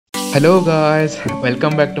Hello guys,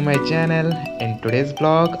 welcome back to my channel. In today's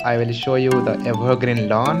vlog, I will show you the Evergreen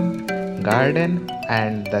lawn, garden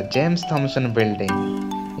and the James Thomason building.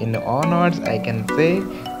 In one words, I can say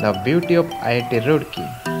the beauty of IIT Roorkee.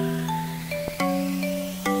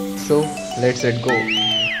 So let's go.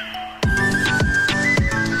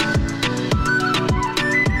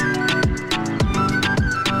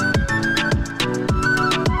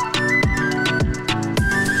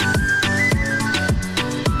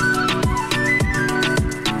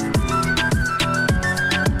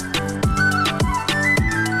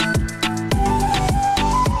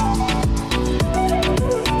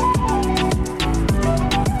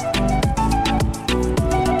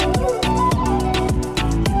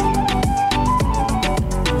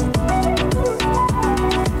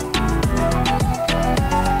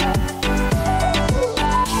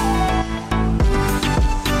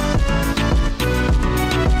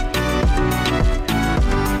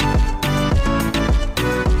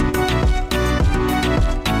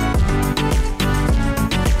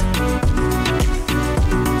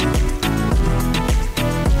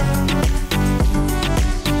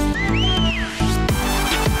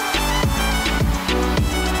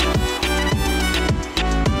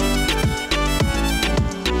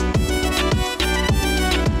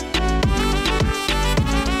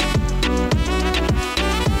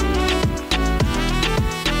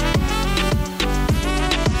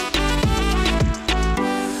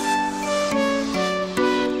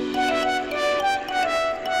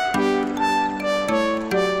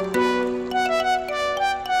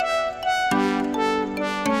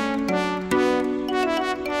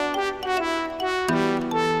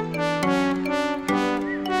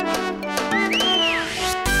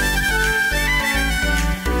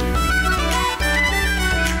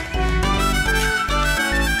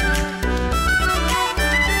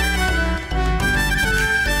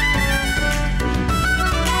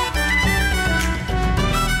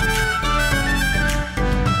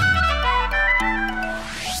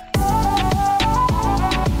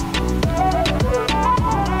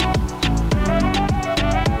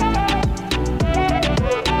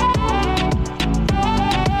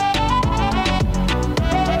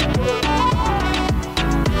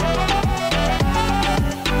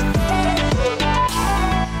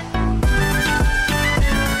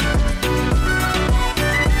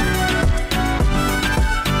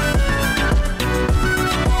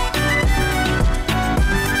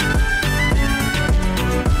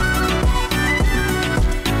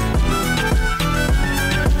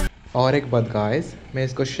 और एक बात guys, मैं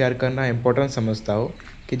इसको share करना important समझता हूँ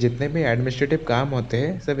कि जितने भी एडमिनिस्ट्रेटिव काम होते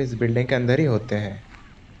हैं सब इस बिल्डिंग के अंदर ही होते हैं।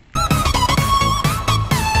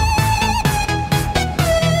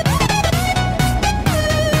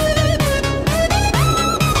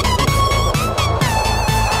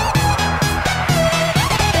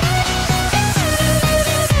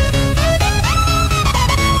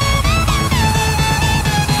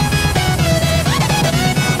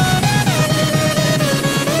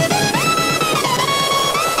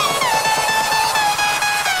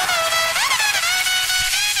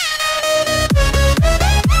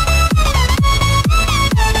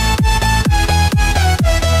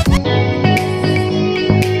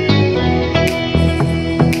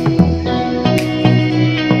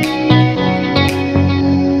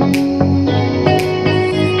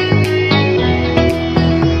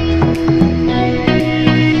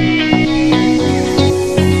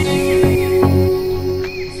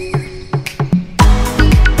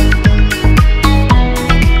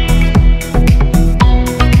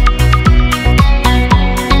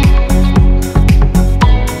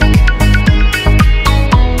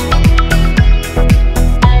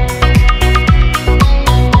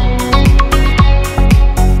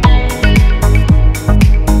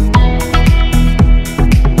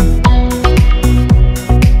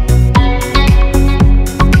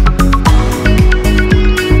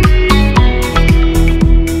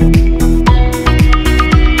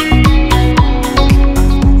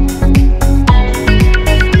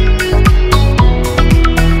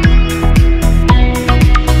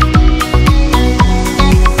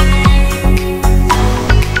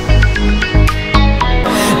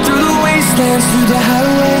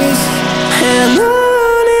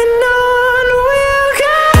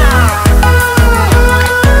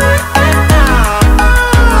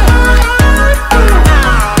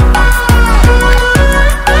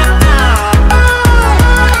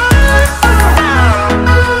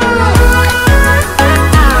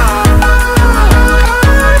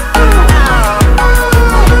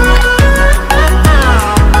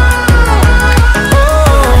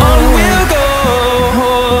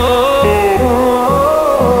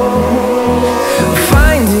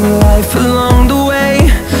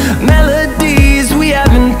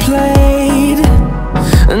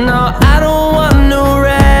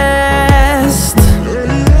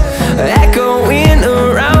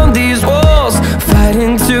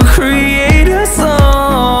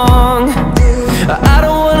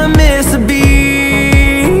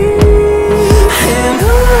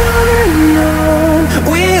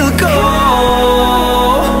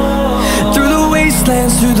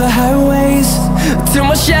 through the highways, till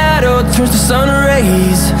my shadow turns to sun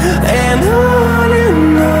rays. And on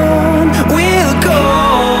we'll go,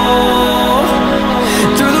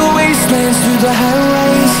 through the wastelands, through the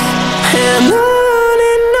highways. And on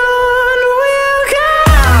we'll go.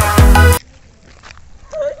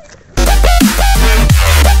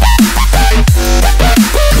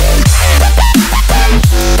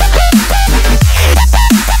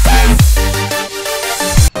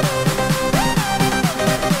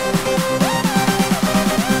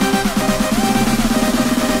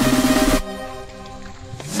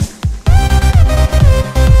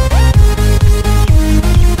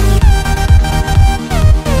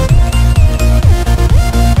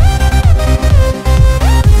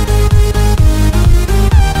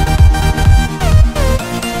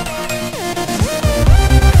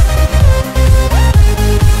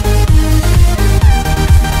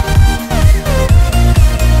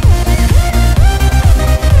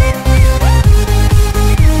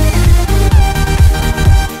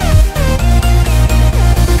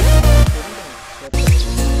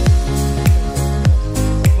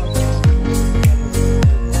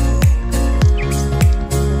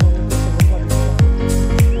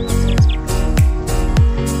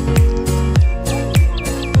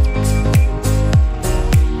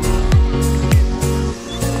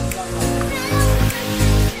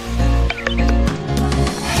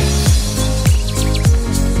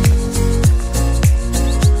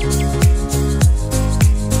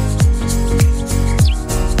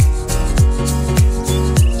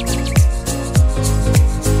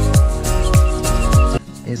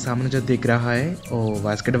 ये सामने जो दिख रहा है वो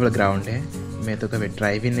बास्केटबॉल ग्राउंड है। मैं तो कभी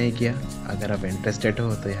ट्राई भी नहीं किया। अगर आप इंटरेस्टेड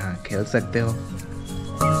हो तो यहाँ खेल सकते हो।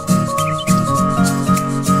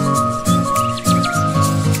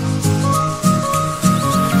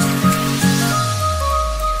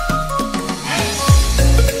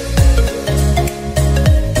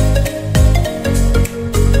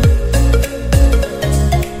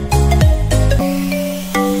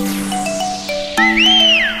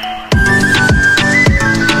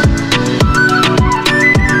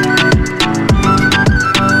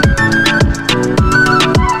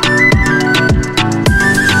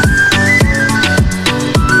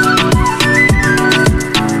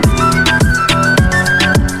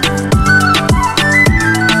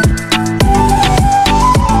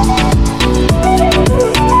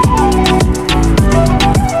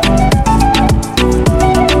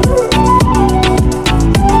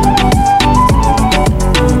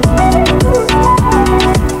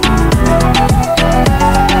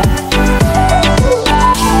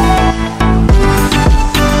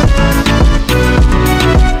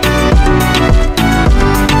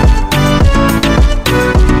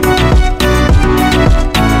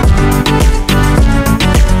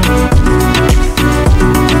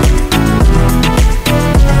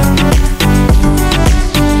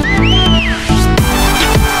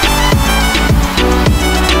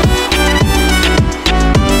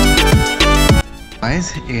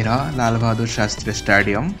 ये रहा लाल बहादुर शास्त्री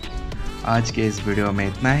स्टेडियम। आज के इस वीडियो में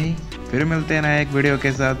इतना ही। फिर मिलते हैं नए एक वीडियो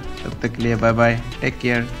के साथ। तब तक के लिए bye bye, take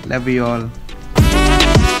care, love you all.